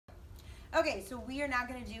Okay, so we are now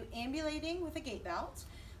going to do ambulating with a gait belt.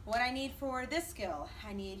 What I need for this skill,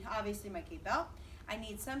 I need obviously my gait belt. I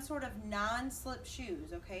need some sort of non-slip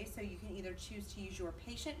shoes, okay? So you can either choose to use your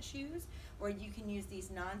patient shoes or you can use these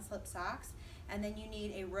non-slip socks. And then you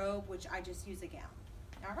need a robe, which I just use a gown.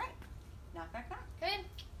 All right, knock, knock, knock. Come in.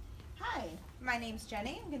 Hi, my name's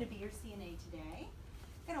Jenny. I'm going to be your CNA today.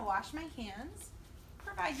 I'm going to wash my hands,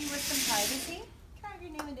 provide you with some privacy. Can I have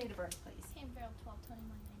your name and date of birth, please? Sam Farrell,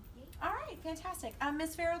 12/21/98. All right, fantastic.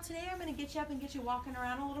 Miss Farrell, today I'm going to get you up and get you walking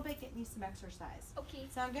around a little bit, getting you some exercise. Okay.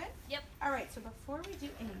 Sound good? Yep. All right, so before we do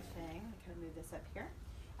anything, I'm going to move this up here.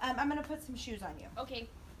 I'm going to put some shoes on you. Okay.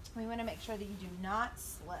 We want to make sure that you do not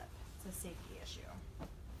slip. It's a safety issue.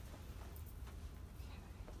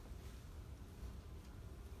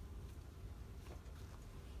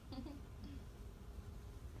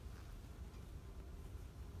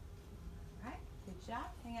 Good job.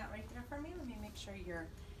 Hang out right there for me. Let me make sure your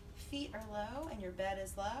feet are low and your bed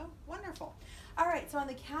is low. Wonderful. All right, so on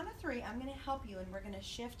the count of 3, I'm going to help you and we're going to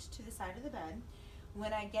shift to the side of the bed.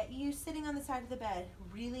 When I get you sitting on the side of the bed,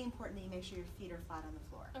 really important that you make sure your feet are flat on the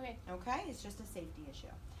floor. Okay. Okay? It's just a safety issue.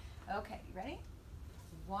 Okay, you ready?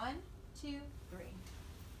 1, 2, 3.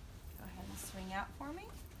 Go ahead and swing out for me.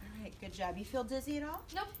 All right, good job. You feel dizzy at all?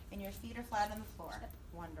 Nope. And your feet are flat on the floor? Yep.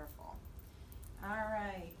 Wonderful. All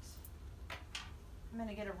right. I'm going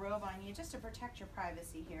to get a robe on you just to protect your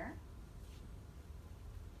privacy here.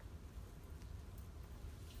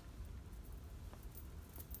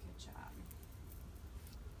 Good job.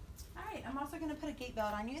 All right, I'm also going to put a gait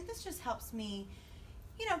belt on you, and this just helps me,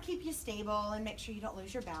 you know, keep you stable and make sure you don't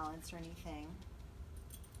lose your balance or anything.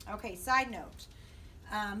 Okay, side note.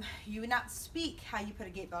 You would not speak how you put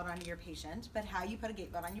a gait belt on your patient, but how you put a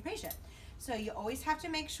gait belt on your patient. So you always have to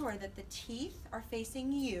make sure that the teeth are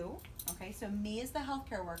facing you. Okay, so me as the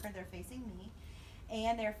healthcare worker, they're facing me,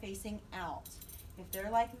 and they're facing out. If they're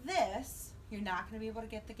like this, you're not going to be able to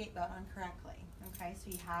get the gait belt on correctly. Okay, so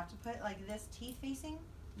you have to put like this, teeth facing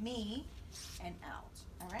me and out.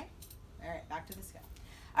 All right, back to the skill.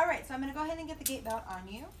 All right, so I'm going to go ahead and get the gait belt on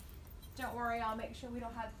you. Don't worry, I'll make sure we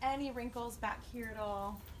don't have any wrinkles back here at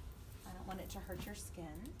all. I don't want it to hurt your skin.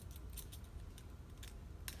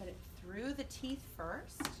 Put it through the teeth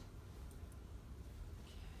first. Okay.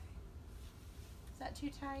 Is that too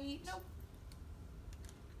tight? Nope.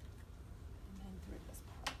 And then through this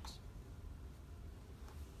part.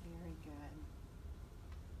 Very good.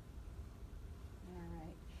 All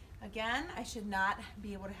right. Again, I should not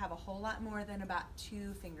be able to have a whole lot more than about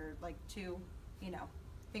 2 fingers, like 2,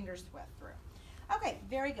 fingers width through. Okay,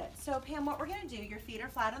 very good. So Pam, what we're going to do, your feet are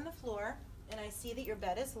flat on the floor, and I see that your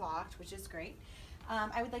bed is locked, which is great.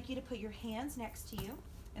 I would like you to put your hands next to you,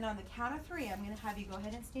 and on the count of 3, I'm going to have you go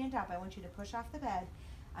ahead and stand up. I want you to push off the bed.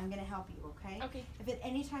 I'm going to help you, okay? Okay. If at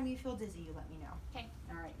any time you feel dizzy, you let me know. Okay.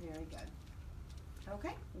 All right, very good.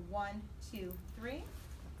 Okay, 1, 2, 3.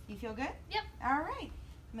 You feel good? Yep. All right.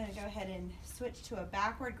 I'm going to go ahead and switch to a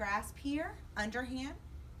backward grasp here, underhand.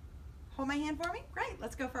 Hold my hand for me. Great,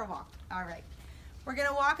 let's go for a walk. All right. We're going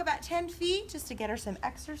to walk about 10 feet just to get her some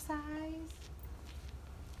exercise.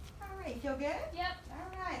 All right, feel good? Yep.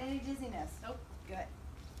 All right, any dizziness? Nope. Good,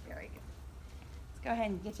 very good. Let's go ahead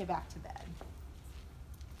and get you back to bed.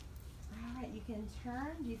 All right, you can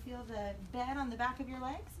turn. Do you feel the bed on the back of your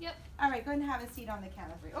legs? Yep. All right, go ahead and have a seat on the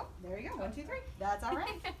count of 3. Oh, there you go, 1, 2, 3. That's all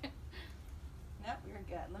right. Nope, you're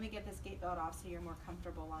good. Let me get this gait belt off so you're more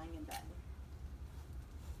comfortable lying in bed.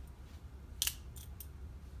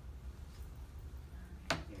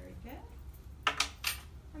 All right, very good.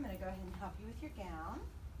 I'm going to go ahead and help you with your gown.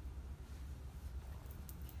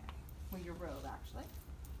 Okay, well, your robe actually.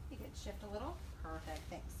 You could shift a little. Perfect,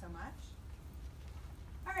 thanks so much.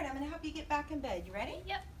 All right, I'm going to help you get back in bed. You ready?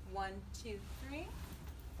 Yep. 1, 2, 3. Good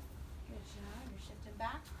job. You're shifting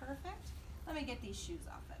back. Perfect. Let me get these shoes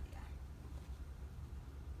off of you.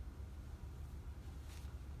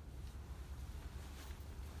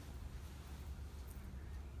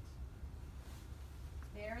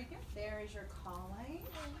 Very good. There is your call light.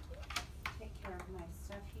 Take care of my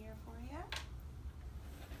stuff here for you.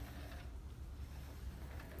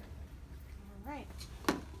 All right.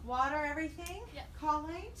 Water, everything? Yep. Call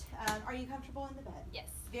light. Are you comfortable in the bed? Yes.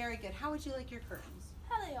 Very good. How would you like your curtains?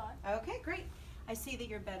 How they are. Okay, great. I see that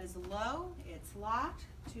your bed is low. It's locked.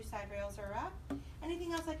 2 side rails are up.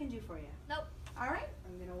 Anything else I can do for you? Nope. All right.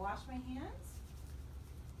 I'm going to wash my hands.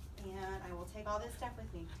 And I will take all this stuff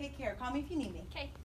with me. Take care. Call me if you need me. Okay.